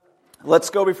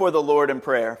Let's go before the Lord in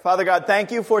prayer. Father God,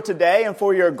 thank you for today and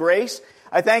for your grace.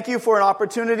 I thank you for an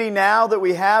opportunity now that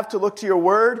we have to look to your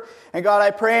word. And God,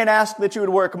 I pray and ask that you would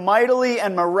work mightily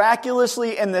and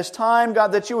miraculously in this time.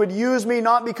 God, that you would use me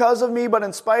not because of me, but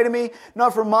in spite of me.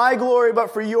 Not for my glory,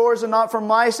 but for yours, and not for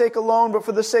my sake alone, but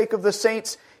for the sake of the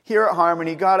saints here at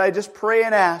Harmony. God, I just pray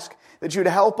and ask that you would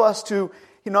help us to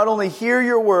not only hear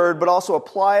your word, but also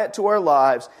apply it to our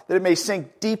lives, that it may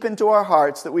sink deep into our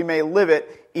hearts, that we may live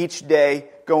it each day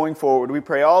going forward. We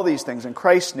pray all these things in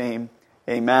Christ's name.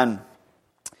 Amen.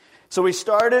 So we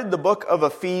started the book of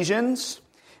Ephesians,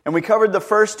 and we covered the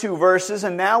first two verses,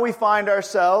 and now we find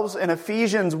ourselves in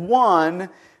Ephesians 1,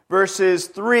 verses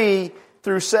 3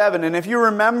 through 7. And if you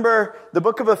remember, the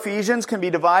book of Ephesians can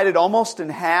be divided almost in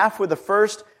half, with the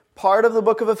first part of the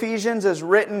book of Ephesians is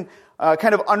written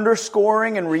kind of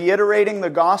underscoring and reiterating the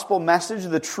gospel message,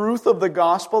 the truth of the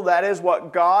gospel, that is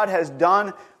what God has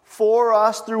done for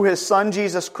us through His Son,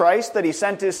 Jesus Christ, that He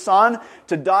sent His Son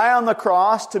to die on the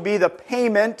cross to be the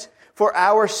payment for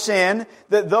our sin,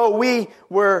 that though we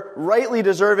were rightly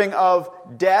deserving of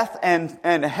death and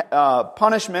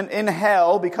punishment in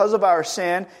hell because of our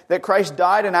sin, that Christ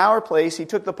died in our place. He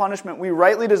took the punishment we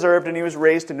rightly deserved, and He was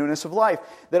raised to newness of life.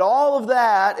 That all of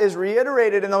that is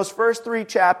reiterated in those first three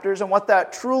chapters and what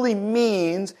that truly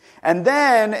means. And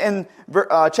then in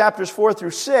chapters 4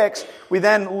 through 6, we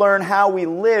then learn how we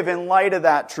live in light of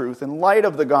that truth. In light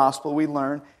of the gospel, we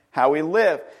learn how we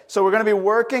live. So we're going to be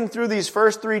working through these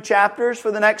first three chapters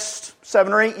for the next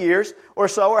 7 or 8 years or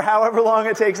so, or however long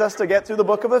it takes us to get through the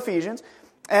book of Ephesians.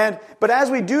 But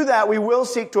as we do that, we will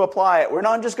seek to apply it. We're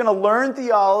not just going to learn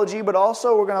theology, but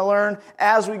also we're going to learn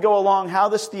as we go along how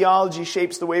this theology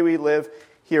shapes the way we live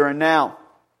here and now.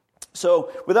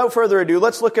 So without further ado,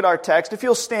 let's look at our text. If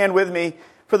you'll stand with me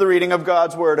for the reading of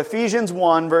God's Word. Ephesians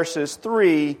 1, verses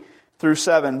 3 through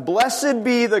 7. Blessed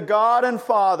be the God and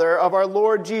Father of our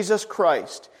Lord Jesus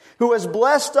Christ, who has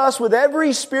blessed us with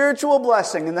every spiritual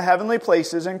blessing in the heavenly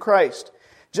places in Christ,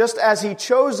 just as He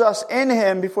chose us in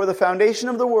Him before the foundation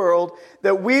of the world,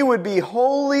 that we would be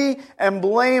holy and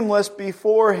blameless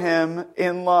before Him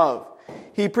in love.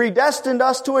 He predestined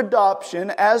us to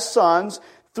adoption as sons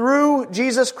through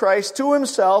Jesus Christ to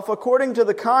Himself, according to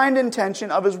the kind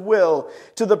intention of His will,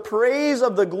 to the praise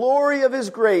of the glory of His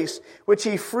grace, which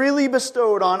He freely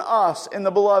bestowed on us in the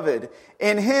Beloved.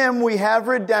 In Him we have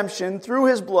redemption through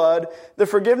His blood, the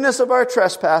forgiveness of our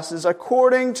trespasses,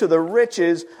 according to the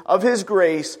riches of His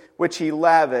grace, which He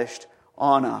lavished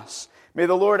on us. May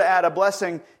the Lord add a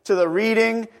blessing to the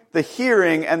reading, the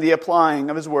hearing, and the applying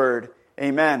of His word.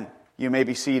 Amen. You may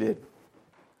be seated.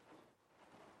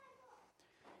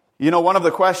 You know, one of the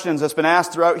questions that's been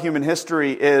asked throughout human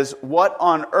history is, what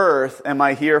on earth am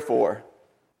I here for?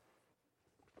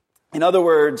 In other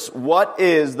words, what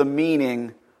is the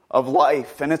meaning of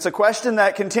life? And it's a question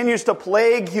that continues to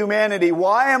plague humanity.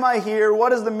 Why am I here?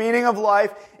 What is the meaning of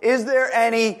life? Is there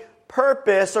any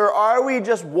purpose, or are we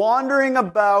just wandering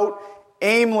about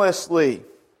aimlessly?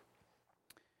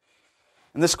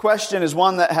 And this question is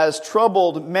one that has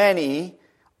troubled many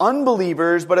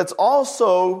unbelievers, but it's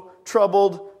also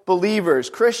troubled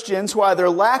believers, Christians who either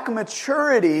lack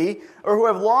maturity or who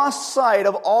have lost sight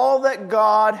of all that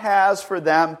God has for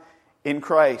them in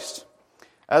Christ.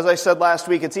 As I said last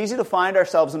week, it's easy to find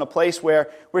ourselves in a place where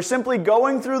we're simply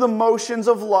going through the motions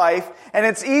of life, and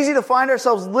it's easy to find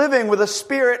ourselves living with a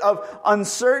spirit of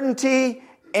uncertainty,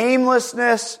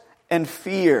 aimlessness, and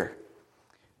fear.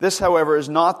 This, however, is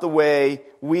not the way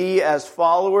we as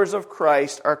followers of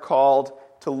Christ are called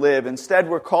to live. Instead,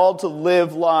 we're called to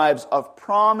live lives of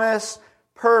promise,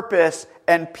 purpose,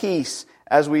 and peace,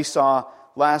 as we saw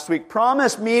last week.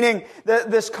 Promise meaning that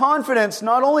this confidence,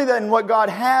 not only in what God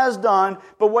has done,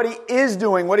 but what He is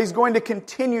doing, what He's going to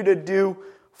continue to do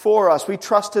for us. We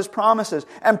trust His promises.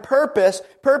 And purpose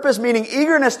meaning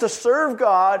eagerness to serve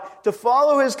God, to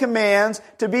follow His commands,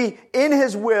 to be in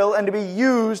His will, and to be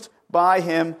used by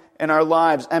Him in our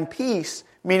lives. And peace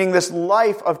meaning this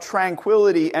life of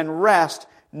tranquility and rest,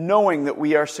 knowing that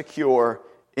we are secure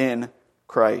in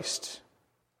Christ.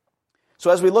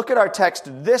 So as we look at our text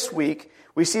this week,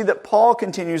 we see that Paul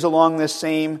continues along this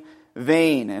same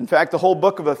vein. In fact, the whole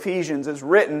book of Ephesians is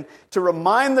written to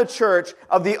remind the church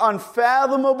of the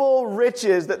unfathomable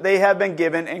riches that they have been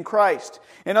given in Christ.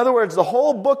 In other words, the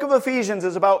whole book of Ephesians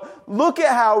is about, look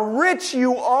at how rich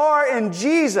you are in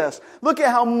Jesus. Look at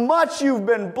how much you've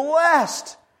been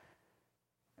blessed.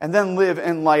 And then live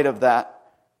in light of that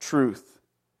truth.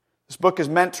 This book is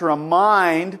meant to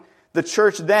remind the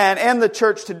church then and the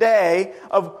church today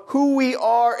of who we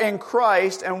are in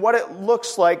Christ and what it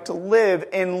looks like to live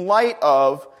in light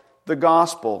of the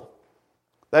gospel.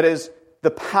 That is,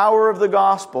 the power of the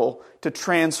gospel to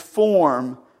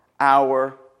transform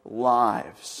our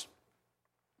lives.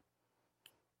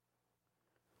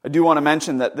 I do want to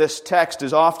mention that this text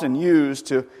is often used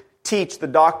to teach the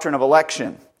doctrine of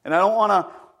election. And I don't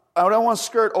want to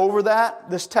skirt over that.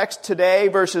 This text today,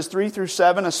 verses 3 through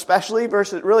 7 especially,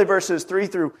 verses 3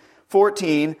 through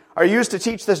 14, are used to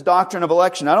teach this doctrine of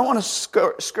election. I don't want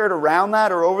to skirt around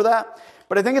that or over that,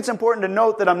 but I think it's important to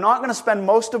note that I'm not going to spend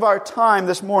most of our time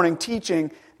this morning teaching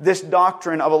this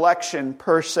doctrine of election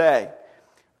per se.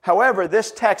 However,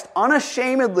 this text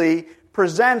unashamedly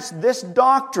presents this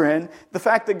doctrine, the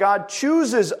fact that God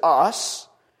chooses us,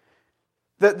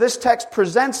 that this text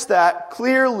presents that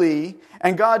clearly,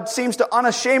 and God seems to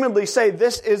unashamedly say,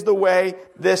 this is the way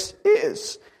this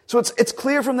is. So it's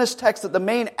clear from this text that the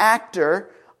main actor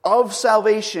of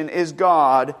salvation is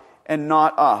God and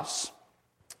not us.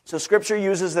 So Scripture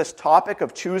uses this topic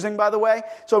of choosing, by the way.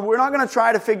 So we're not going to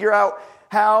try to figure out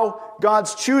how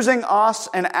God's choosing us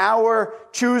and our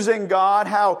choosing God,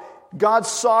 how God's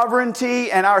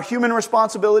sovereignty and our human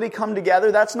responsibility come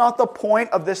together. That's not the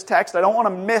point of this text. I don't want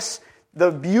to miss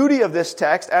the beauty of this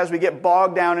text as we get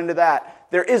bogged down into that.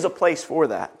 There is a place for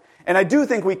that. And I do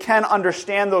think we can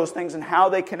understand those things and how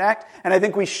they connect, and I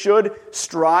think we should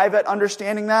strive at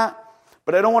understanding that.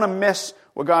 But I don't want to miss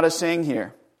what God is saying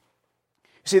here.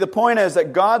 You see, the point is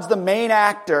that God's the main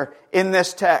actor in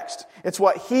this text. It's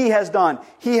what He has done.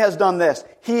 He has done this.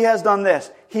 He has done this.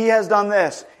 He has done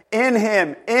this. In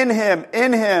Him, in Him,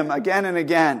 in Him, again and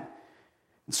again.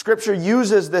 And Scripture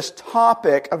uses this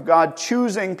topic of God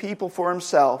choosing people for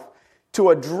Himself to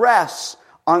address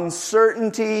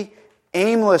uncertainty,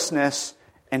 aimlessness,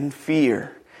 and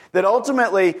fear. That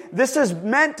ultimately, this is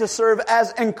meant to serve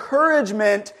as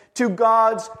encouragement to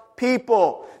God's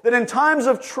people. That in times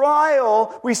of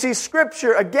trial, we see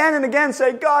Scripture again and again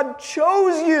say, God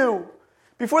chose you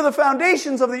before the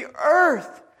foundations of the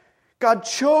earth. God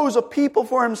chose a people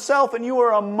for Himself, and you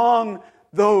are among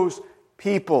those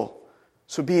people.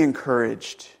 So be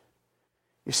encouraged.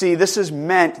 You see,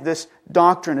 this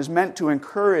doctrine is meant to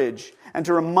encourage and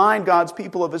to remind God's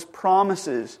people of His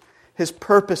promises, His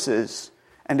purposes,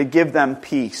 and to give them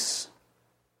peace.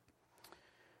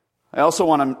 I also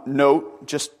want to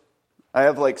note, I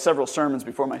have several sermons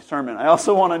before my sermon. I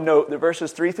also want to note that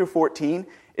verses 3 through 14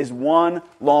 is one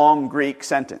long Greek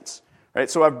sentence. Right?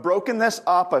 So I've broken this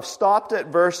up. I've stopped at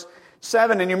verse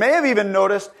 7. And you may have even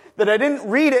noticed that I didn't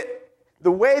read it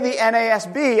the way the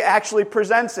NASB actually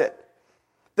presents it.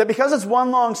 That because it's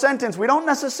one long sentence, we don't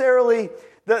necessarily,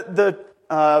 the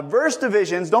verse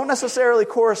divisions don't necessarily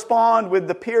correspond with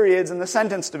the periods and the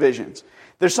sentence divisions.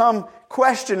 There's some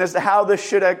question as to how this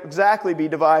should exactly be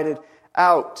divided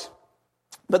out.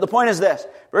 But the point is this.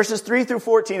 Verses 3 through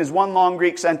 14 is one long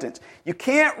Greek sentence. You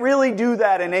can't really do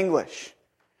that in English.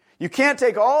 You can't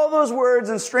take all those words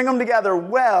and string them together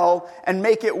well and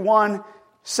make it one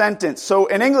sentence. So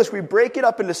in English, we break it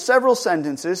up into several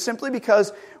sentences simply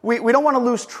because we don't want to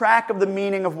lose track of the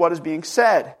meaning of what is being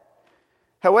said.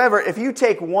 However, if you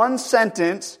take one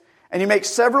sentence and you make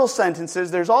several sentences,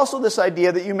 there's also this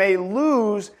idea that you may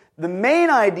lose the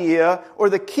main idea or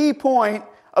the key point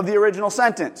of the original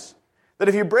sentence. That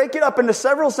if you break it up into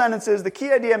several sentences, the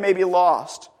key idea may be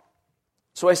lost.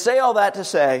 So I say all that to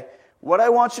say, what I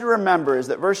want you to remember is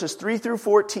that verses 3 through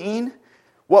 14,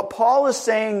 what Paul is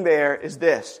saying there is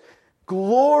this: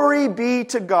 glory be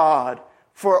to God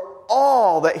for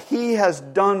all that He has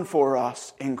done for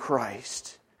us in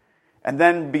Christ. And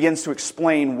then begins to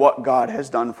explain what God has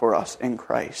done for us in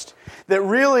Christ. That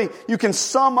really, you can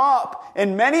sum up,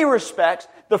 in many respects,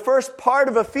 the first part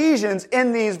of Ephesians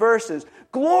in these verses.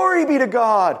 Glory be to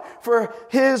God for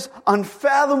His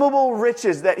unfathomable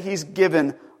riches that He's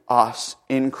given us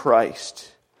in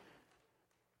Christ.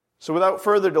 So without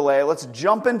further delay, let's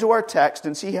jump into our text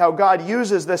and see how God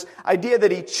uses this idea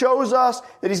that He chose us,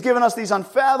 that He's given us these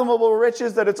unfathomable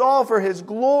riches, that it's all for His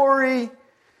glory.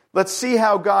 Let's see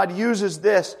how God uses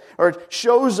this, or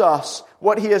shows us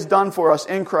what He has done for us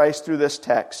in Christ through this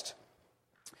text.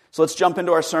 So let's jump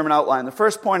into our sermon outline. The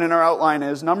first point in our outline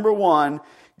is, number one,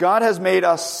 God has made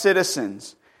us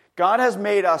citizens. God has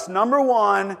made us, number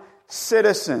one,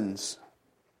 citizens.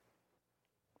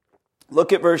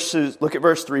 Look at verse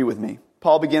 3 with me.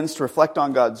 Paul begins to reflect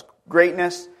on God's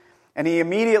greatness, and he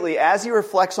immediately, as he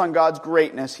reflects on God's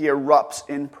greatness, he erupts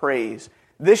in praise.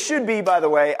 This should be, by the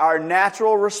way, our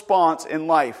natural response in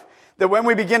life. That when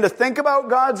we begin to think about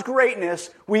God's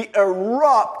greatness, we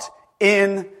erupt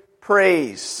in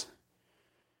praise.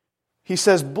 He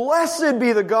says, "Blessed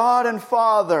be the God and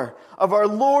Father of our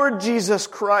Lord Jesus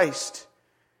Christ."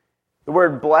 The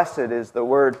word blessed is the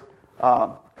word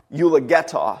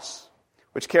eulogetos,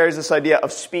 which carries this idea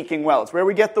of speaking well. It's where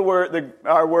we get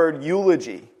our word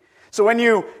eulogy. So when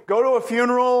you go to a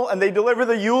funeral and they deliver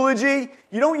the eulogy,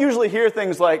 you don't usually hear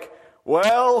things like,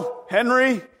 well,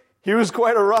 Henry, he was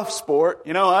quite a rough sport.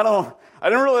 I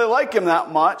didn't really like him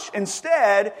that much.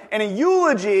 Instead, in a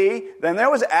eulogy, then they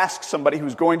always ask somebody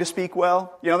who's going to speak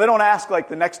well. They don't ask like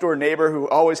the next door neighbor who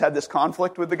always had this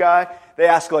conflict with the guy. They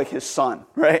ask like his son,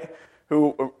 right?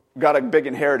 Who got a big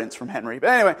inheritance from Henry. But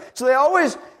anyway, so they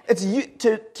always,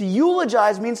 to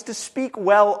eulogize means to speak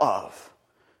well of.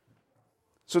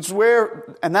 So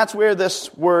that's where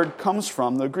this word comes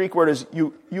from. The Greek word is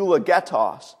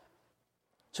eulogetos.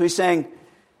 So he's saying,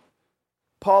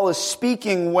 Paul is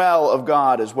speaking well of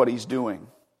God is what he's doing.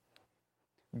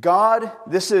 God,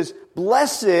 this is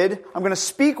blessed, I'm going to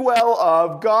speak well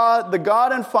of God, the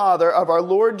God and Father of our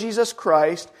Lord Jesus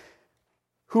Christ,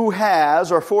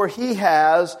 for he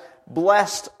has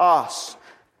blessed us.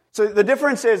 So the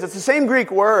difference is, it's the same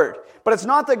Greek word, but it's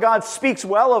not that God speaks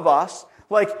well of us,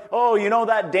 like,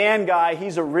 that Dan guy,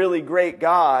 he's a really great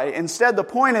guy. Instead, the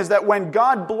point is that when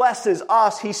God blesses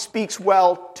us, he speaks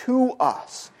well to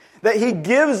us. That he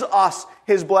gives us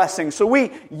his blessing. So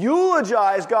we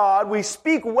eulogize God, we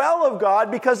speak well of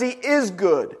God because he is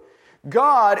good.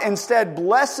 God instead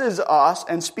blesses us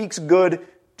and speaks good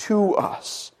to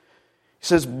us. He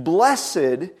says,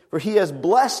 blessed, for he has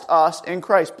blessed us in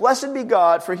Christ. Blessed be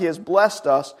God, for he has blessed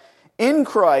us in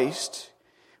Christ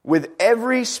with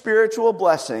every spiritual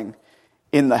blessing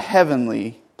in the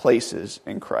heavenly places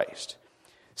in Christ.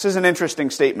 This is an interesting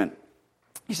statement.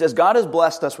 He says, God has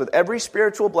blessed us with every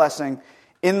spiritual blessing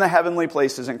in the heavenly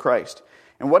places in Christ.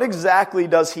 And what exactly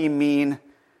does he mean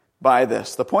by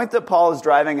this? The point that Paul is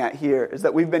driving at here is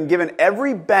that we've been given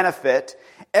every benefit,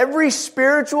 every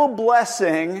spiritual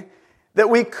blessing that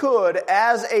we could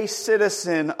as a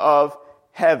citizen of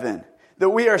heaven. That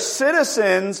we are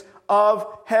citizens of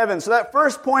heaven. So that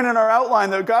first point in our outline,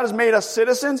 that God has made us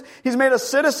citizens, he's made us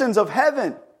citizens of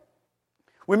heaven.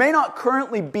 We may not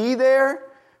currently be there,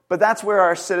 but that's where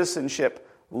our citizenship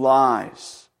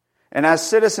lies. And as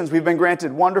citizens, we've been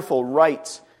granted wonderful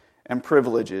rights and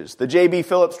privileges. The J.B.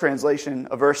 Phillips translation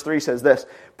of verse 3 says this,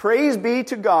 praise be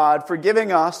to God for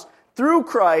giving us, through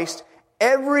Christ,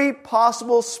 every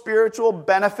possible spiritual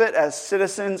benefit as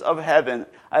citizens of heaven.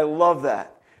 I love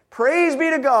that. Praise be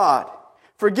to God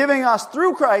for giving us,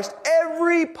 through Christ,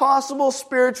 every possible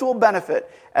spiritual benefit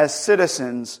as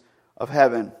citizens of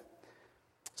heaven.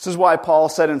 This is why Paul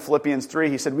said in Philippians 3,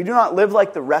 he said, we do not live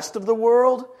like the rest of the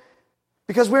world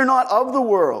because we're not of the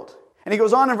world. And he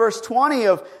goes on in verse 20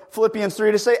 of Philippians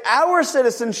 3 to say, our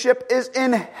citizenship is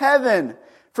in heaven,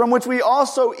 from which we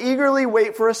also eagerly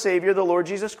wait for a Savior, the Lord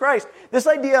Jesus Christ. This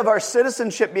idea of our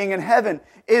citizenship being in heaven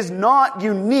is not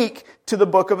unique to the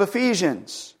book of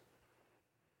Ephesians.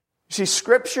 See,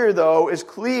 Scripture, though, is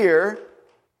clear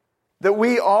that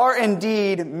we are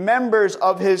indeed members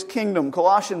of his kingdom.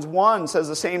 Colossians 1 says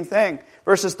the same thing.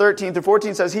 Verses 13 through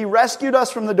 14 says, he rescued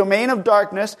us from the domain of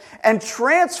darkness and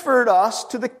transferred us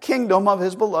to the kingdom of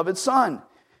his beloved Son,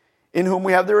 in whom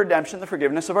we have the redemption, the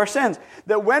forgiveness of our sins.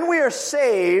 That when we are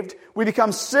saved, we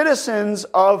become citizens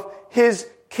of his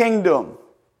kingdom,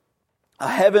 a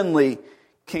heavenly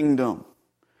kingdom.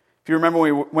 If you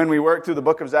remember when we worked through the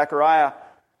book of Zechariah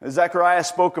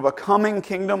spoke of a coming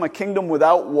kingdom, a kingdom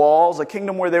without walls, a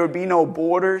kingdom where there would be no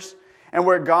borders, and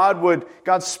where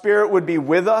God's Spirit would be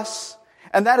with us.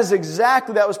 And that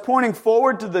was pointing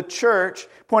forward to the church,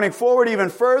 pointing forward even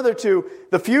further to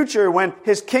the future when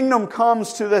his kingdom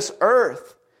comes to this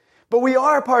earth. But we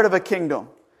are part of a kingdom.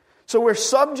 So we're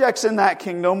subjects in that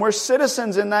kingdom, we're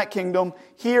citizens in that kingdom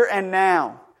here and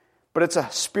now. But it's a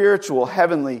spiritual,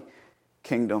 heavenly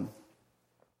kingdom.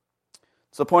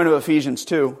 It's the point of Ephesians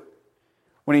 2,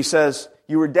 when he says,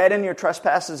 you were dead in your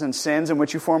trespasses and sins in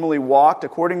which you formerly walked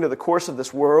according to the course of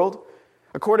this world,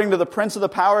 according to the prince of the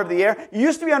power of the air. You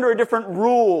used to be under a different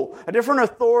rule, a different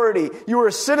authority. You were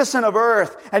a citizen of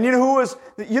earth. And you know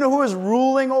who was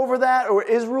ruling over that, or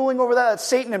is ruling over that? That's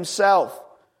Satan himself.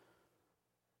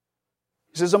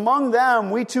 He says, among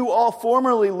them, we too all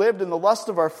formerly lived in the lust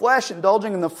of our flesh,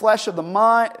 indulging in the flesh of the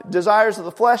mind, desires of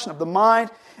the flesh and of the mind,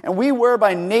 and we were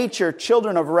by nature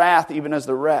children of wrath, even as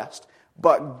the rest.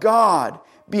 But God,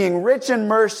 being rich in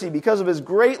mercy, because of his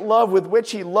great love with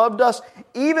which he loved us,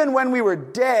 even when we were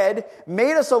dead,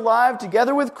 made us alive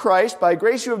together with Christ. By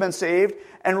grace you have been saved,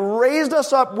 and raised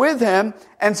us up with him,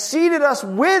 and seated us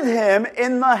with him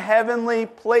in the heavenly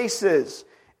places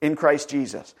in Christ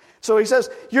Jesus. So he says,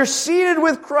 you're seated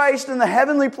with Christ in the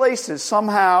heavenly places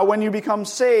somehow when you become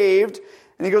saved.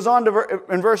 And he goes on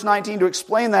in verse 19 to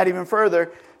explain that even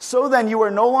further. So then you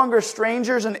are no longer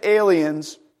strangers and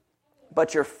aliens,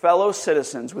 but your fellow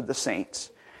citizens with the saints.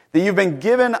 That you've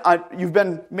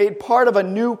been made part of a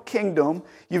new kingdom.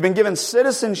 You've been given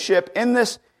citizenship in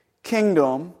this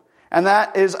kingdom, and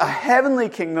that is a heavenly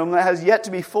kingdom that has yet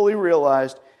to be fully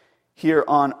realized here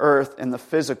on earth in the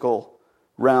physical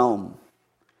realm.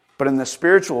 But in the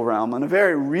spiritual realm, in a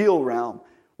very real realm,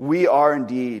 we are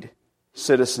indeed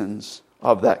citizens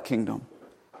of that kingdom.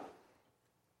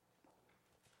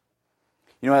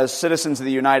 You know, as citizens of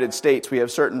the United States, we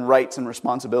have certain rights and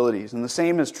responsibilities, and the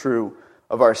same is true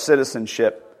of our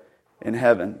citizenship in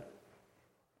heaven.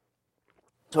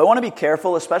 So I want to be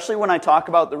careful, especially when I talk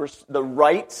about the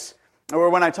rights, or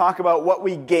when I talk about what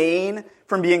we gain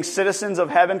from being citizens of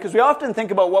heaven, because we often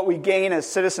think about what we gain as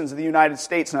citizens of the United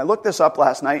States. And I looked this up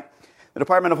last night. The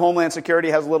Department of Homeland Security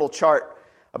has a little chart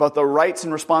about the rights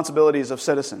and responsibilities of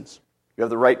citizens. You have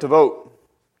the right to vote.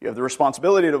 You have the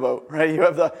responsibility to vote, right? You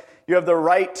have the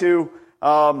right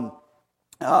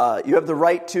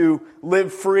to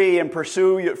live free and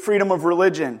pursue freedom of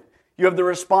religion. You have the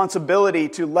responsibility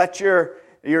to let your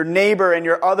neighbor and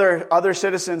your other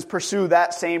citizens pursue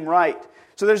that same right.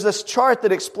 So there's this chart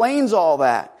that explains all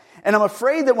that. And I'm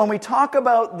afraid that when we talk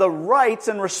about the rights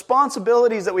and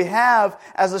responsibilities that we have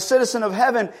as a citizen of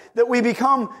heaven, that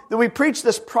we preach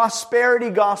this prosperity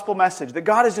gospel message, that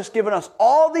God has just given us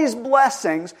all these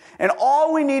blessings, and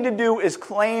all we need to do is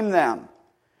claim them.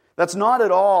 That's not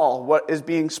at all what is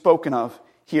being spoken of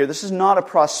here. This is not a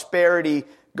prosperity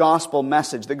gospel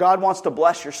message, that God wants to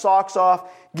bless your socks off,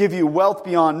 give you wealth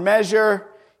beyond measure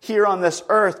here on this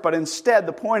earth, but instead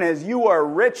the point is you are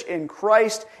rich in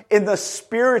Christ in the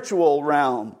spiritual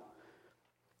realm.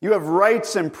 You have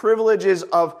rights and privileges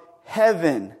of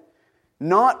heaven,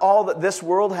 not all that this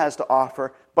world has to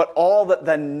offer, but all that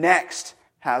the next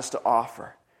has to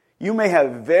offer. You may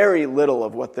have very little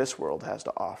of what this world has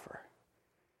to offer,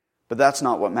 but that's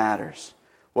not what matters.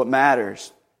 What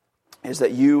matters is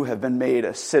that you have been made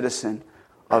a citizen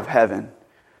of heaven.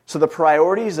 So the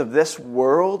priorities of this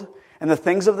world and the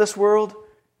things of this world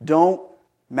don't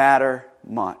matter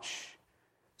much.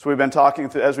 So we've been talking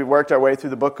as we worked our way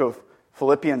through the book of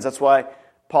Philippians. That's why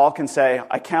Paul can say,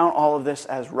 I count all of this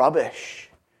as rubbish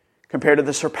compared to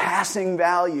the surpassing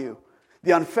value,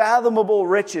 the unfathomable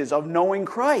riches of knowing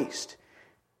Christ.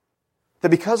 That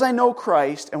because I know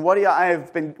Christ and what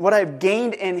I've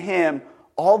gained in Him,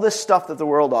 all this stuff that the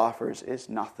world offers is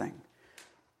nothing.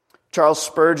 Charles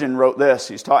Spurgeon wrote this.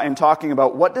 He's talking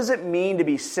about what does it mean to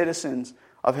be citizens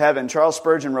of heaven. Charles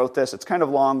Spurgeon wrote this. It's kind of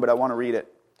long, but I want to read it.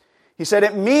 He said,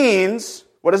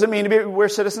 what does it mean to be we're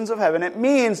citizens of heaven? It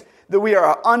means that we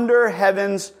are under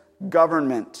heaven's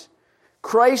government.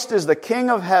 Christ, the King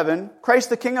of heaven,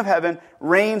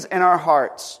 reigns in our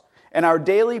hearts. And our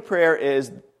daily prayer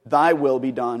is, Thy will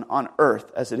be done on earth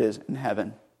as it is in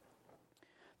heaven.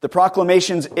 The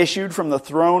proclamations issued from the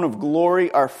throne of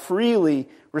glory are freely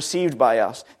received by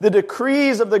us. The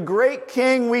decrees of the great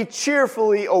King we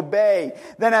cheerfully obey.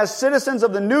 Then as citizens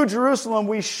of the New Jerusalem,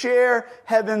 we share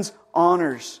heaven's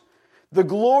honors. The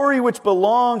glory which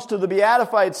belongs to the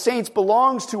beatified saints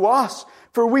belongs to us,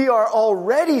 for we are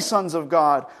already sons of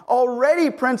God, already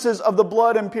princes of the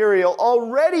blood imperial,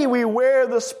 already we wear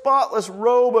the spotless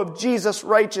robe of Jesus'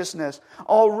 righteousness,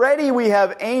 already we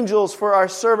have angels for our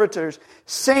servitors,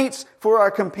 saints for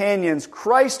our companions,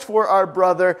 Christ for our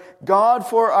brother, God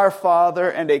for our Father,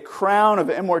 and a crown of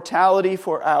immortality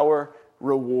for our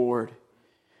reward.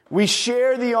 We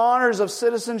share the honors of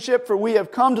citizenship, for we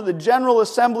have come to the general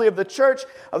assembly of the church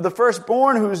of the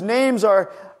firstborn, whose names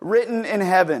are written in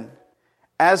heaven.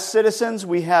 As citizens,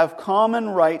 we have common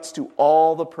rights to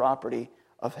all the property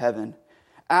of heaven.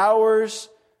 Ours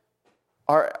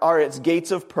are its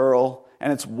gates of pearl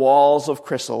and its walls of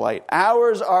chrysolite.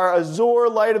 Ours are azure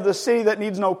light of the city that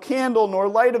needs no candle nor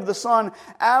light of the sun.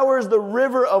 Ours the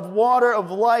river of water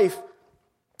of life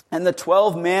and the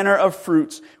 12 manner of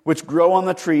fruits which grow on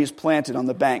the trees planted on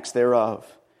the banks thereof.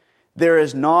 There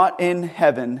is not in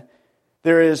heaven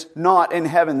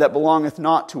that belongeth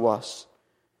not to us,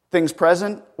 things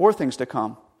present or things to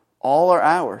come. All are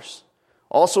ours.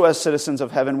 Also as citizens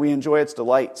of heaven, we enjoy its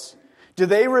delights. Do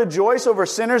they rejoice over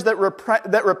sinners that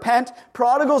repent,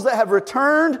 prodigals that have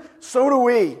returned? So do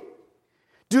we.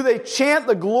 Do they chant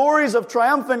the glories of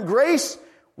triumphant grace?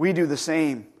 We do the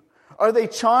same. Are they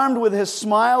charmed with His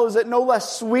smile? Is it no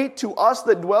less sweet to us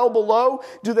that dwell below?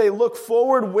 Do they look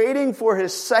forward, waiting for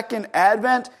His second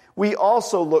advent? We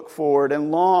also look forward and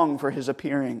long for His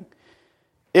appearing.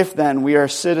 If then we are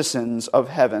citizens of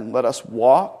heaven, let our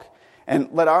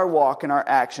walk and our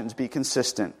actions be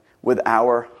consistent with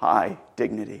our high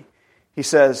dignity. He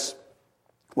says,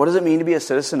 what does it mean to be a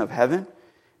citizen of heaven?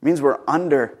 It means we're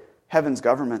under heaven's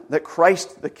government, that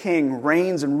Christ the King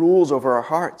reigns and rules over our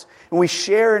hearts, and we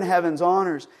share in heaven's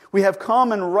honors. We have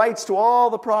common rights to all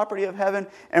the property of heaven,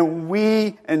 and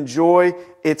we enjoy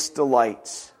its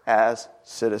delights as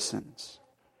citizens.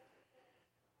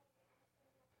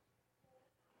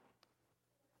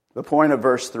 The point of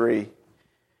verse 3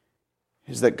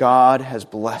 is that God has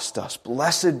blessed us.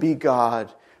 Blessed be God,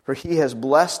 for He has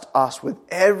blessed us with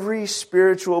every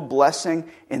spiritual blessing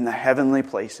in the heavenly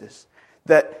places.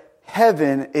 That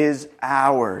heaven is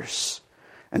ours,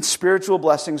 and spiritual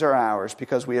blessings are ours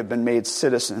because we have been made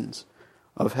citizens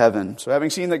of heaven. So having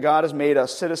seen that God has made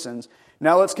us citizens,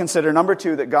 now let's consider, number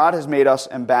 2, that God has made us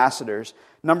ambassadors.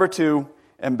 Number 2,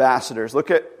 ambassadors.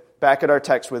 Back at our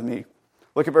text with me.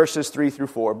 Look at verses 3 through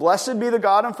 4. Blessed be the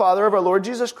God and Father of our Lord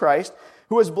Jesus Christ,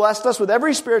 who has blessed us with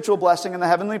every spiritual blessing in the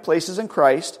heavenly places in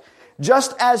Christ,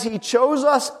 just as He chose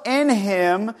us in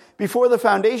Him before the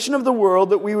foundation of the world,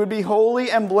 that we would be holy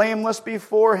and blameless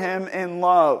before Him in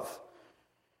love.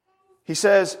 He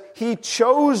says, He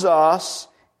chose us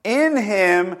in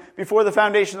Him before the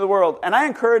foundation of the world. And I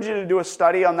encourage you to do a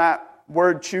study on that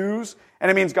word choose, and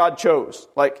it means God chose.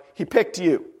 Like, He picked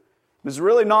you. There's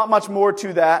really not much more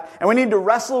to that. And we need to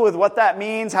wrestle with what that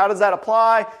means. How does that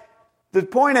apply? The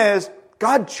point is,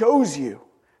 God chose you.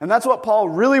 And that's what Paul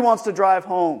really wants to drive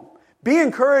home. Be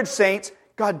encouraged, saints.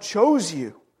 God chose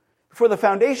you before the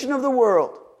foundation of the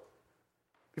world.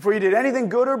 Before you did anything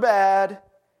good or bad,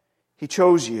 He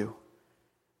chose you.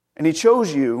 And He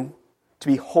chose you to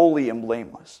be holy and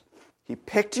blameless. He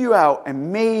picked you out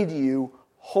and made you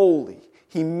holy.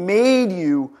 He made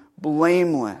you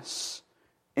blameless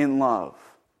in love.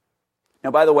 Now,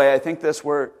 by the way, I think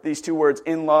these two words,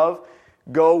 in love,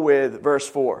 go with verse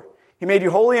 4. He made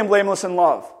you holy and blameless in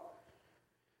love.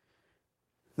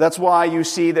 That's why you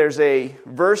see there's a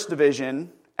verse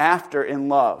division after in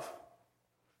love.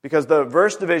 Because the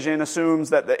verse division assumes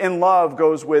that the in love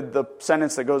goes with the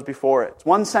sentence that goes before it. It's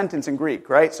one sentence in Greek,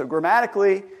 right? So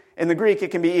grammatically, in the Greek,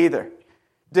 it can be either.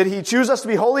 Did He choose us to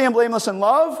be holy and blameless in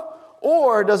love?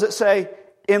 Or does it say,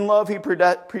 in love He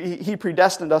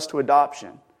predestined us to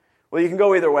adoption? Well, you can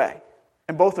go either way.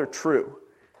 And both are true.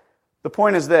 The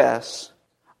point is this.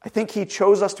 I think He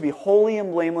chose us to be holy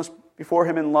and blameless before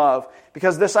Him in love,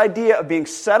 because this idea of being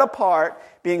set apart,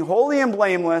 being holy and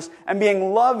blameless, and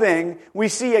being loving, we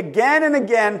see again and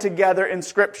again together in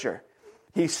Scripture.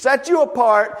 He set you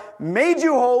apart, made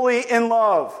you holy in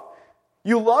love.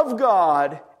 You love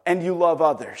God and you love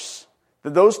others.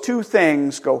 Those two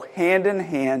things go hand in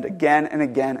hand again and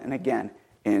again and again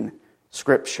in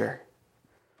Scripture.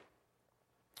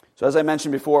 So as I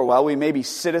mentioned before, while we may be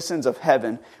citizens of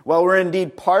heaven, while we're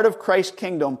indeed part of Christ's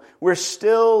kingdom, we're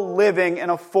still living in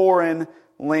a foreign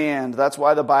land. That's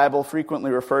why the Bible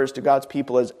frequently refers to God's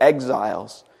people as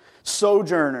exiles,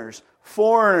 sojourners,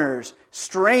 foreigners,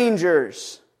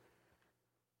 strangers.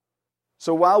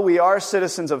 So while we are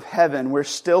citizens of heaven, we're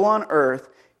still on earth,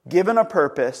 given a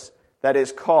purpose that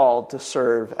is called to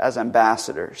serve as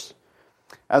ambassadors.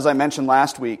 As I mentioned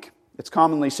last week, it's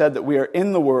commonly said that we are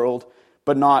in the world,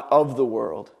 but not of the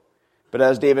world. But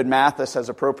as David Mathis has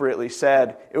appropriately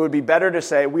said, it would be better to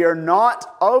say, we are not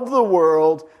of the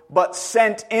world, but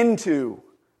sent into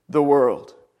the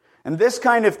world. And this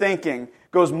kind of thinking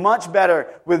goes much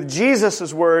better with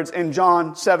Jesus' words in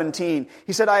John 17.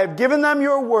 He said, I have given them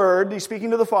your word, he's speaking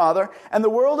to the Father, and the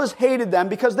world has hated them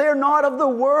because they are not of the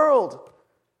world,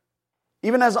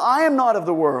 even as I am not of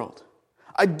the world.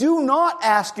 I do not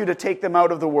ask you to take them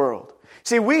out of the world.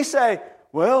 See, we say,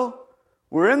 well,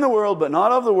 we're in the world, but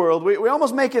not of the world. We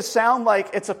almost make it sound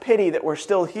like it's a pity that we're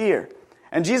still here.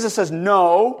 And Jesus says,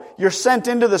 no, you're sent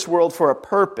into this world for a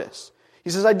purpose. He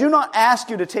says, I do not ask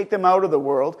you to take them out of the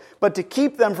world, but to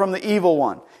keep them from the evil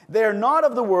one. They are not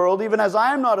of the world, even as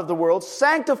I am not of the world.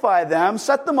 Sanctify them,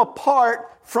 set them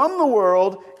apart from the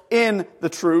world in the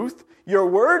truth. Your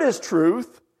word is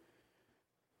truth.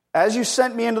 As you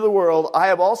sent me into the world, I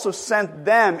have also sent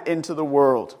them into the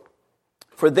world.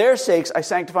 For their sakes I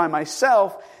sanctify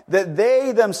myself, that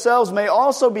they themselves may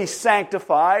also be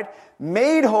sanctified,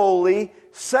 made holy,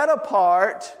 set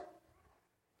apart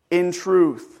in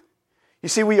truth. You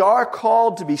see, we are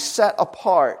called to be set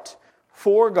apart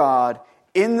for God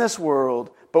in this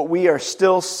world, but we are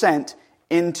still sent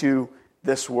into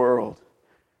this world.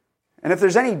 And if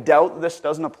there's any doubt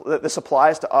that this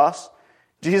applies to us,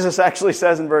 Jesus actually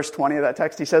says in verse 20 of that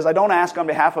text, He says, I don't ask on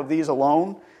behalf of these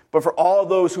alone, but for all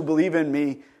those who believe in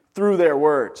me through their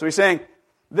word. So He's saying,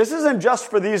 this isn't just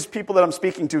for these people that I'm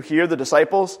speaking to here, the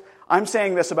disciples. I'm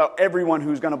saying this about everyone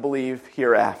who's going to believe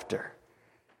hereafter.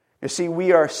 You see,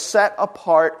 we are set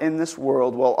apart in this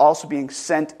world while also being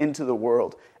sent into the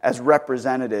world as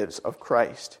representatives of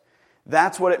Christ.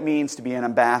 That's what it means to be an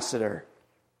ambassador.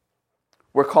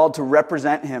 We're called to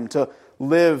represent Him, to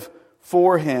live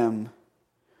for Him,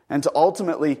 and to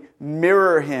ultimately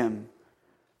mirror Him,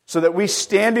 so that we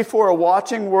stand before a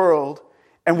watching world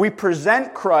and we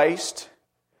present Christ,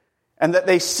 and that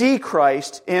they see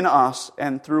Christ in us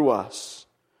and through us.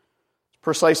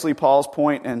 Precisely Paul's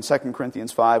point in 2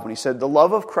 Corinthians 5 when he said, "The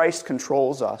love of Christ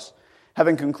controls us,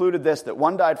 having concluded this, that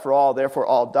one died for all, therefore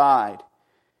all died.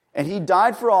 And He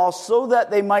died for all so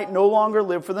that they might no longer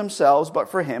live for themselves, but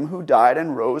for Him who died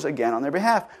and rose again on their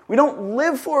behalf." We don't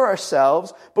live for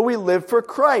ourselves, but we live for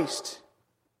Christ.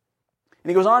 And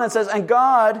he goes on and says, "And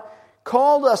God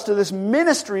called us to this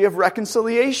ministry of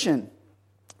reconciliation."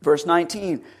 Verse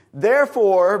 19,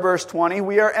 "Therefore," verse 20,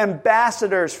 "we are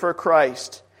ambassadors for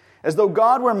Christ, as though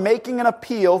God were making an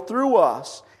appeal through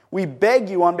us. We beg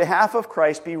you on behalf of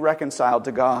Christ, be reconciled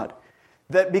to God."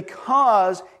 That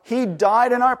because He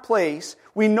died in our place,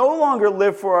 we no longer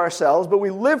live for ourselves, but we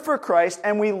live for Christ,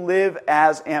 and we live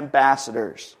as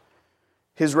ambassadors,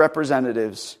 His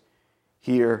representatives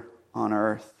here on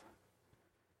earth.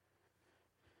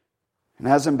 And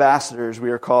as ambassadors,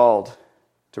 we are called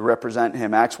to represent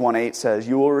Him. Acts 1:8 says,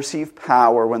 "You will receive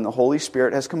power when the Holy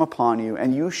Spirit has come upon you,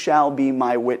 and you shall be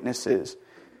my witnesses,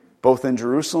 both in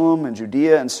Jerusalem and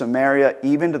Judea and Samaria,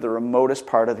 even to the remotest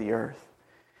part of the earth."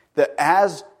 That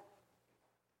as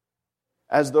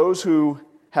those who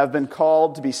have been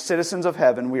called to be citizens of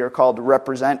heaven, we are called to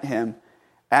represent Him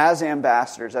as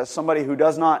ambassadors, as somebody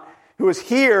who is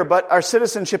here, but our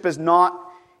citizenship is not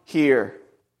here.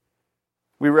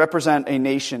 We represent a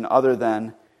nation other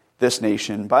than this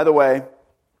nation. By the way,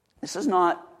 this is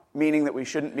not meaning that we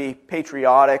shouldn't be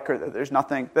patriotic or that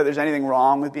there's anything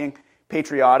wrong with being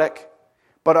patriotic,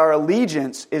 but our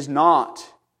allegiance is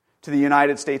not to the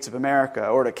United States of America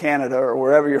or to Canada or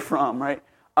wherever you're from, right?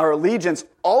 Our allegiance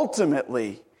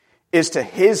ultimately is to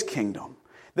His kingdom.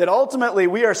 That ultimately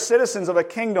we are citizens of a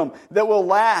kingdom that will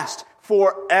last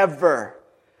forever.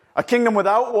 A kingdom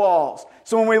without walls.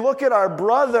 So when we look at our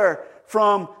brother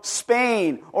from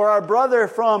Spain or our brother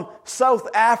from South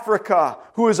Africa,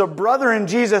 who is a brother in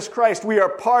Jesus Christ, we are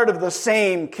part of the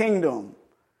same kingdom.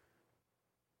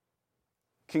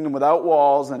 Kingdom without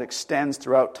walls that extends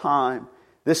throughout time.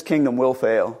 This kingdom will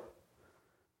fail.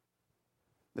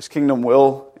 This kingdom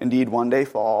will indeed one day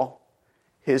fall.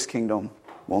 His kingdom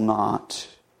will not.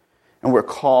 And we're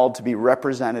called to be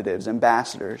representatives,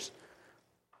 ambassadors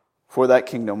for that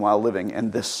kingdom while living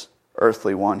in this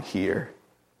earthly one here.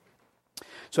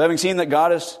 So having seen that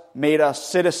God has made us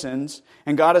citizens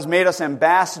and God has made us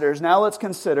ambassadors, now let's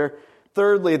consider,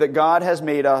 thirdly, that God has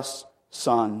made us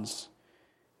sons.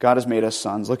 God has made us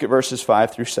sons. Look at verses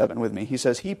 5 through 7 with me. He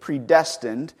says, He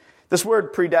predestined. This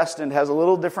word predestined has a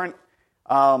little different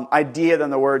idea than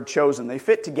the word chosen. They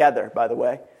fit together, by the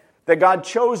way. That God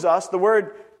chose us. The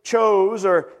word chose,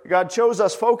 or God chose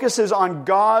us, focuses on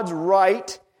God's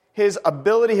right, His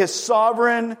ability, His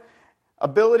sovereign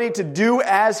ability to do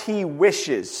as He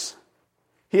wishes.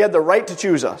 He had the right to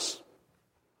choose us.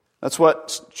 That's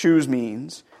what choose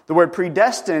means. The word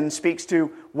predestined speaks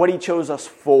to what He chose us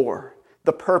for.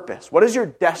 The purpose. What is your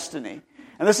destiny?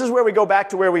 And this is where we go back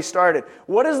to where we started.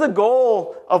 What is the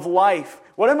goal of life?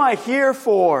 What am I here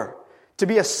for? To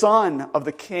be a son of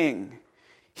the King.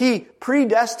 He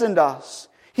predestined us.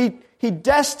 He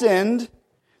destined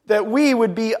that we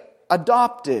would be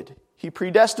adopted. He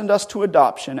predestined us to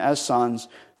adoption as sons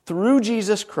through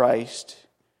Jesus Christ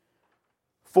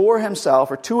for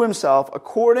Himself or to Himself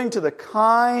according to the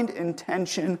kind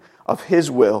intention of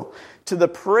His will, to the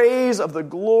praise of the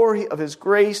glory of His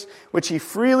grace, which He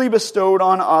freely bestowed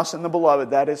on us in the Beloved,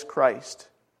 that is Christ.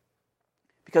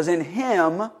 Because in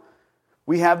Him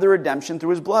we have the redemption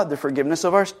through His blood, the forgiveness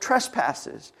of our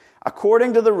trespasses,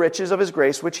 according to the riches of His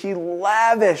grace, which He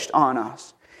lavished on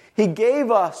us. He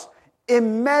gave us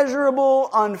immeasurable,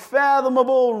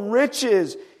 unfathomable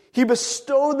riches. He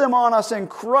bestowed them on us in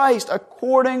Christ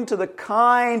according to the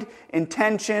kind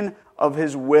intention of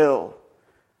His will.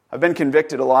 I've been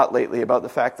convicted a lot lately about the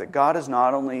fact that God is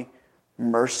not only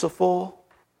merciful,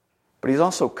 but He's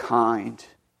also kind.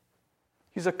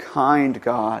 He's a kind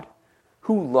God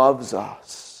who loves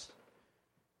us.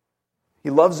 He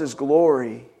loves His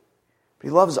glory, but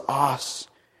He loves us,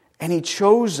 and He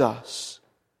chose us.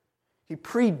 He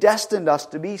predestined us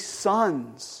to be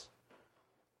sons.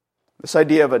 This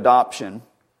idea of adoption,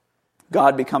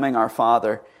 God becoming our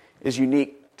Father, is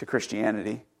unique to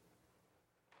Christianity.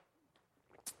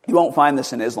 You won't find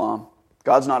this in Islam.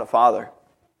 God's not a father.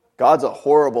 God's a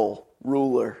horrible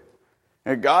ruler.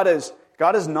 And God is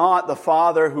not the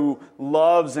Father who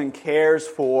loves and cares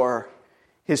for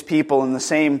His people in the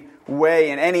same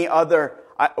way in any other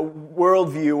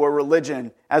worldview or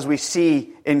religion as we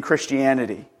see in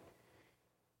Christianity.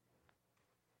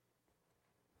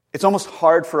 It's almost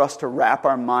hard for us to wrap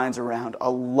our minds around a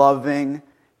loving,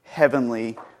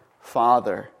 heavenly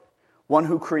Father, one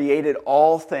who created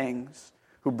all things,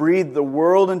 who breathed the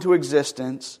world into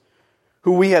existence,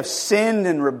 who we have sinned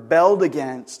and rebelled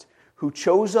against, who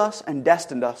chose us and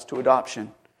destined us to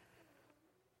adoption.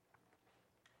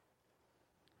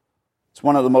 It's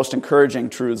one of the most encouraging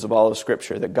truths of all of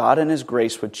Scripture, that God in His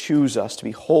grace would choose us to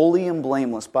be holy and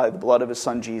blameless by the blood of His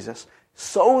Son Jesus,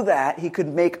 so that He could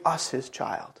make us His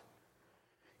child.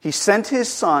 He sent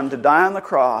His Son to die on the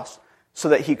cross so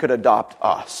that He could adopt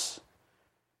us.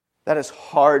 That is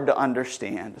hard to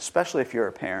understand, especially if you're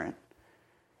a parent.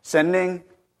 Sending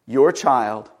your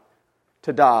child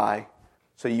to die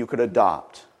so you could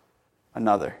adopt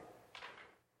another.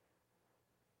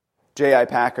 J.I.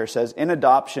 Packer says, in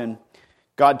adoption,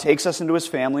 God takes us into His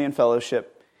family and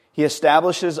fellowship. He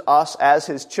establishes us as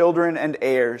His children and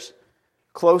heirs.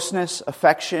 Closeness,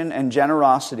 affection, and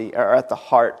generosity are at the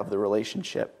heart of the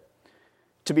relationship.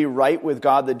 To be right with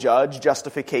God the judge,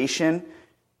 justification,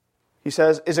 he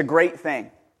says, is a great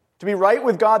thing. To be right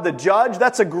with God the judge,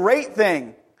 that's a great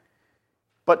thing.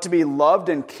 But to be loved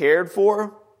and cared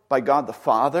for by God the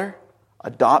Father,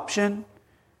 adoption,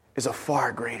 is a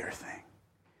far greater thing.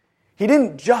 He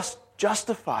didn't just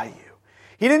justify you.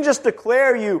 He didn't just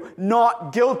declare you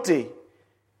not guilty.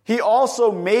 He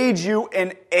also made you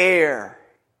an heir.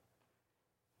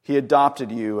 He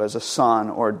adopted you as a son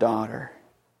or daughter.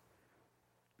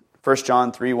 1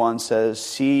 John 3:1 says,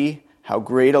 see how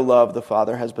great a love the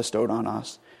Father has bestowed on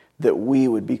us, that we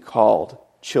would be called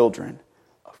children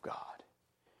of God.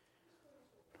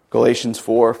 Galatians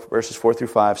 4, verses 4 through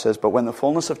 5 says, but when the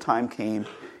fullness of time came,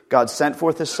 God sent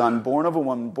forth His Son, born of a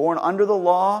woman, born under the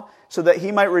law, so that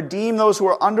He might redeem those who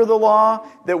are under the law,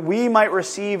 that we might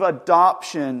receive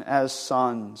adoption as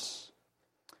sons.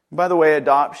 By the way,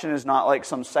 adoption is not like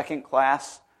some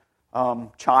second-class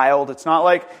child. It's not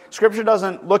like, Scripture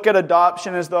doesn't look at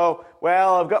adoption as though,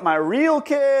 well, I've got my real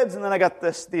kids, and then I got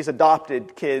these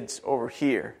adopted kids over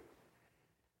here.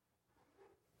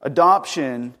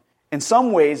 Adoption, in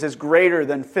some ways, is greater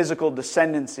than physical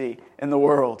descendancy in the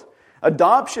world.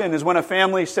 Adoption is when a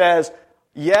family says,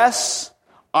 yes,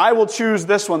 I will choose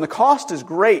this one. The cost is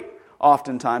great,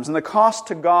 oftentimes, and the cost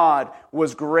to God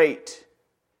was great.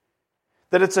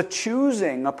 That it's a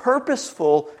choosing, a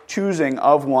purposeful choosing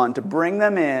of one to bring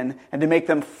them in and to make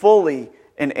them fully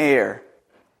an heir.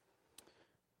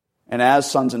 And as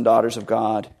sons and daughters of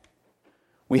God,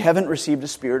 we haven't received a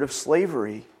spirit of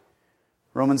slavery.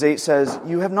 Romans 8 says,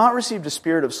 you have not received a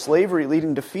spirit of slavery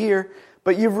leading to fear,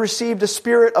 but you've received a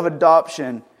spirit of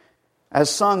adoption as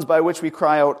sons, by which we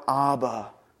cry out,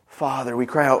 Abba, Father. We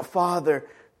cry out, Father,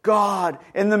 God.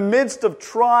 In the midst of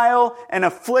trial and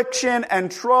affliction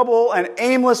and trouble and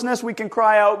aimlessness, we can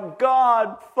cry out,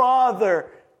 God, Father,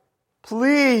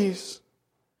 please.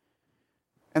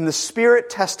 And the Spirit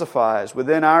testifies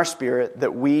within our spirit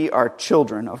that we are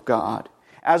children of God.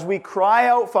 As we cry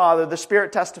out, Father, the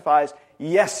Spirit testifies,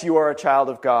 yes, you are a child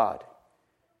of God.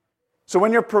 So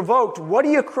when you're provoked, what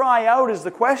do you cry out is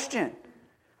the question.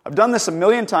 I've done this a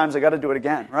million times, I got to do it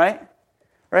again, right?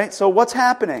 Right? So what's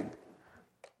happening?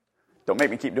 Don't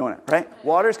make me keep doing it, right?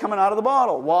 Water's coming out of the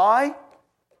bottle. Why?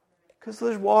 Because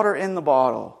there's water in the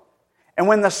bottle. And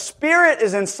when the Spirit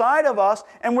is inside of us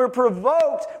and we're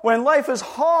provoked, when life is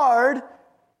hard,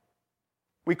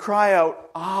 we cry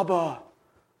out, Abba,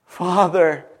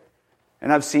 Father.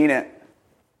 And I've seen it.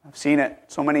 I've seen it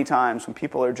so many times when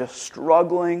people are just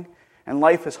struggling and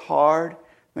life is hard. And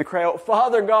they cry out,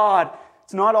 Father God.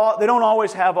 They don't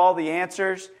always have all the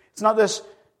answers. It's not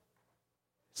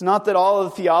that all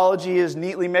of the theology is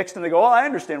neatly mixed and they go, oh, I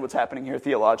understand what's happening here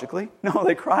theologically. No,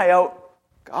 they cry out,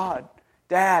 God,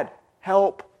 Dad,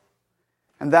 help.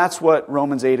 And that's what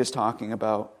Romans 8 is talking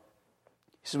about.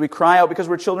 He says we cry out because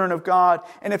we're children of God.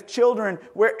 And if children,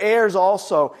 we're heirs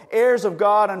also, heirs of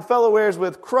God and fellow heirs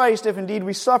with Christ, if indeed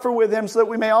we suffer with Him, so that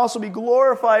we may also be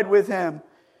glorified with Him.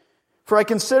 For I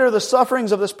consider the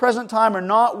sufferings of this present time are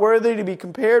not worthy to be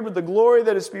compared with the glory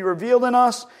that is to be revealed in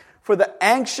us. For the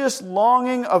anxious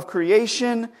longing of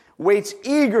creation waits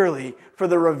eagerly for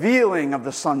the revealing of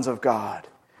the sons of God,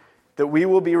 that we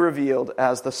will be revealed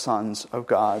as the sons of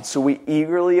God. So we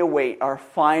eagerly await our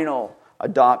final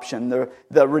adoption,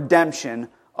 the redemption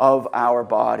of our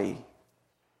body.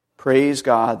 Praise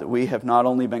God that we have not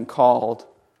only been called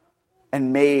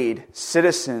and made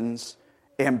citizens,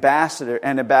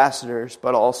 ambassadors,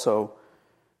 but also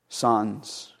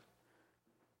sons.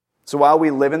 So while we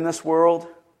live in this world,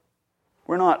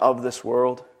 we're not of this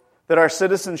world. that our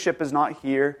citizenship is not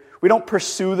here. We don't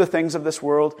pursue the things of this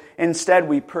world. Instead,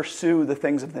 we pursue the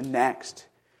things of the next.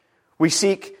 We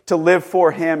seek to live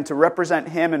for Him, to represent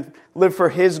Him, and live for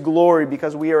His glory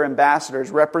because we are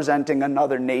ambassadors representing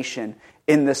another nation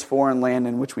in this foreign land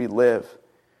in which we live.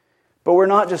 But we're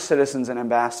not just citizens and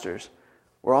ambassadors.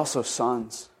 We're also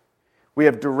sons. We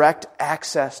have direct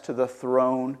access to the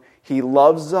throne. He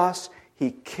loves us.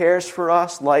 He cares for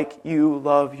us like you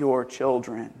love your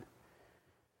children.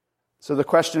 So the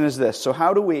question is this. So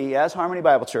how do we, as Harmony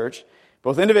Bible Church,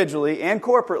 both individually and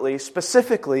corporately,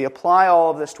 specifically apply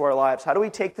all of this to our lives? How do we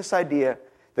take this idea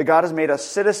that God has made us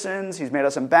citizens, He's made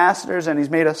us ambassadors, and He's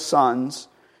made us sons?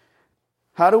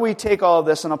 How do we take all of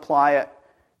this and apply it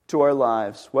to our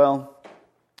lives? Well,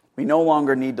 we no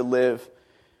longer need to live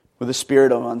with a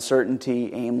spirit of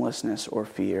uncertainty, aimlessness, or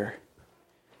fear.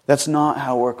 That's not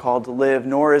how we're called to live,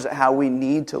 nor is it how we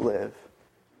need to live.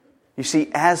 You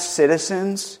see, as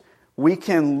citizens, we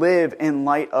can live in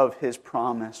light of His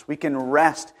promise. We can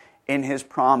rest in His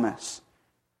promise.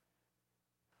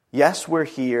 Yes, we're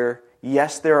here.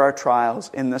 Yes, there are trials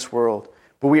in this world.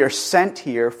 But we are sent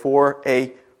here for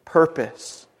a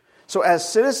purpose. So as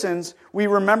citizens, we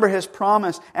remember His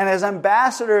promise. And as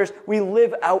ambassadors, we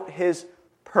live out His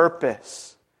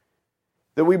purpose.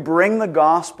 That we bring the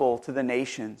gospel to the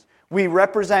nations. We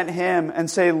represent Him and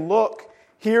say, look,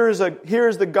 Here is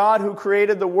the God who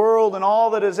created the world and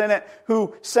all that is in it,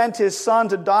 who sent His Son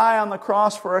to die on the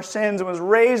cross for our sins and was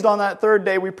raised on that third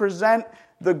day. We present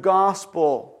the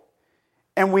gospel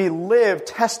and we live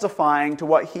testifying to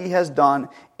what He has done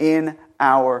in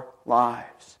our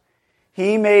lives.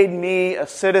 He made me a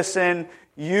citizen.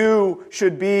 You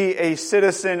should be a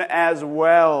citizen as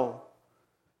well.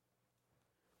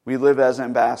 We live as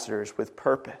ambassadors with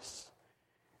purpose.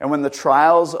 And when the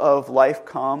trials of life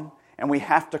come, and we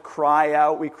have to cry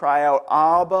out, we cry out,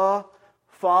 Abba,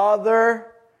 Father,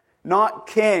 not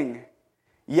King.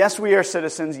 Yes, we are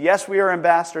citizens. Yes, we are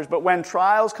ambassadors. But when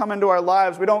trials come into our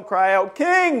lives, we don't cry out,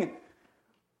 King.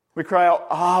 We cry out,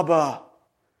 Abba,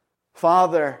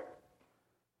 Father,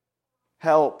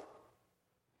 help.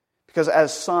 Because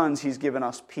as sons, He's given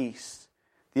us peace.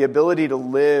 The ability to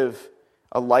live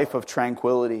a life of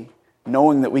tranquility,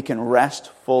 knowing that we can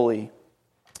rest fully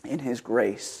in His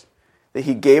grace. That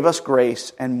He gave us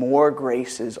grace and more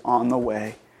grace is on the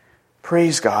way.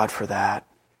 Praise God for that.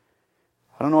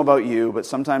 I don't know about you, but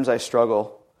sometimes I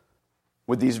struggle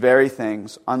with these very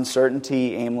things.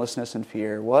 Uncertainty, aimlessness, and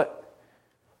fear. What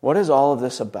is all of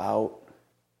this about?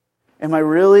 Am I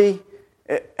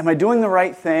doing the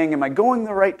right thing? Am I going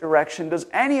the right direction? Does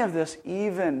any of this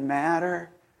even matter?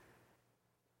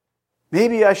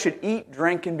 Maybe I should eat,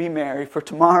 drink, and be merry, for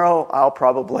tomorrow I'll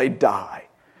probably die.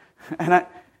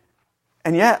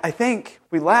 And yet, I think,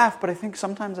 we laugh, but I think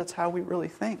sometimes that's how we really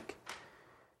think.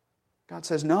 God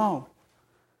says, no.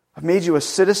 I've made you a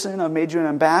citizen, I've made you an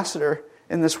ambassador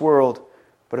in this world,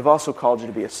 but I've also called you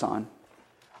to be a son.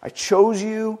 I chose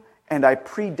you and I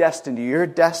predestined you. Your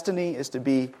destiny is to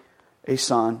be a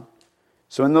son.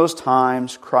 So in those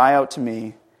times, cry out to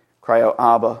me, cry out,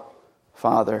 Abba,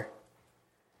 Father,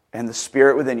 and the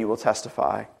Spirit within you will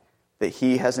testify that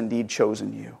He has indeed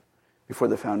chosen you before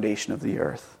the foundation of the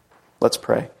earth. Let's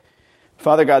pray.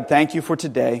 Father God, thank You for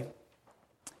today.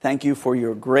 Thank You for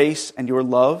Your grace and Your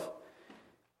love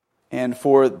and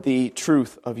for the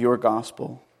truth of Your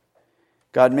gospel.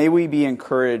 God, may we be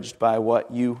encouraged by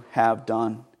what You have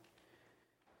done.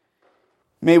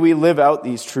 May we live out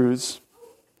these truths.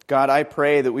 God, I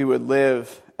pray that we would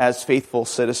live as faithful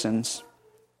citizens.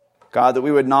 God, that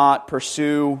we would not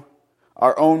pursue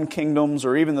our own kingdoms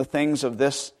or even the things of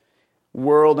this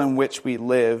world in which we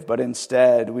live, but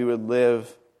instead we would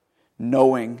live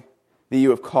knowing that You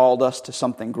have called us to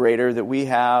something greater, that we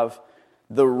have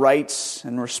the rights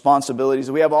and responsibilities,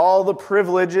 that we have all the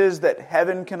privileges that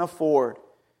heaven can afford.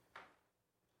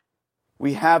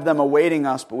 We have them awaiting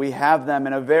us, but we have them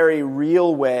in a very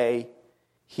real way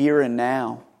here and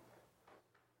now.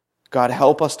 God,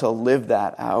 help us to live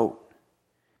that out.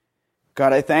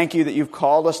 God, I thank You that You've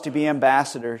called us to be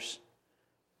ambassadors,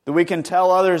 that we can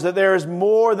tell others that there is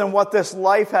more than what this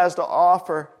life has to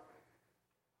offer.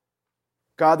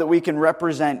 God, that we can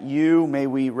represent You. May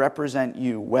we represent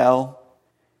You well.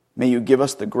 May You give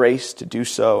us the grace to do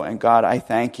so. And God, I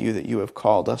thank You that You have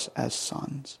called us as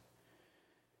sons.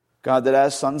 God, that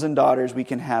as sons and daughters we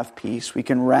can have peace. We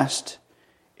can rest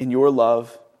in Your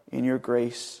love, in Your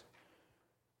grace,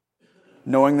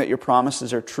 knowing that Your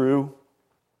promises are true,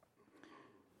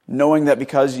 knowing that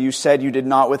because You said You did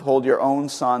not withhold Your own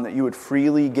Son, that You would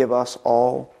freely give us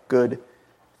all good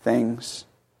things.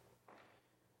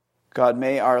 God,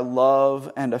 may our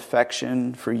love and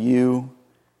affection for You,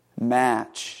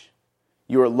 match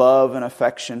your love and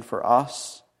affection for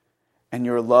us and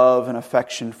your love and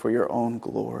affection for your own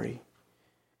glory.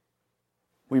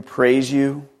 We praise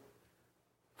you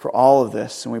for all of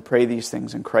this, and we pray these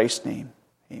things in Christ's name.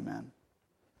 Amen.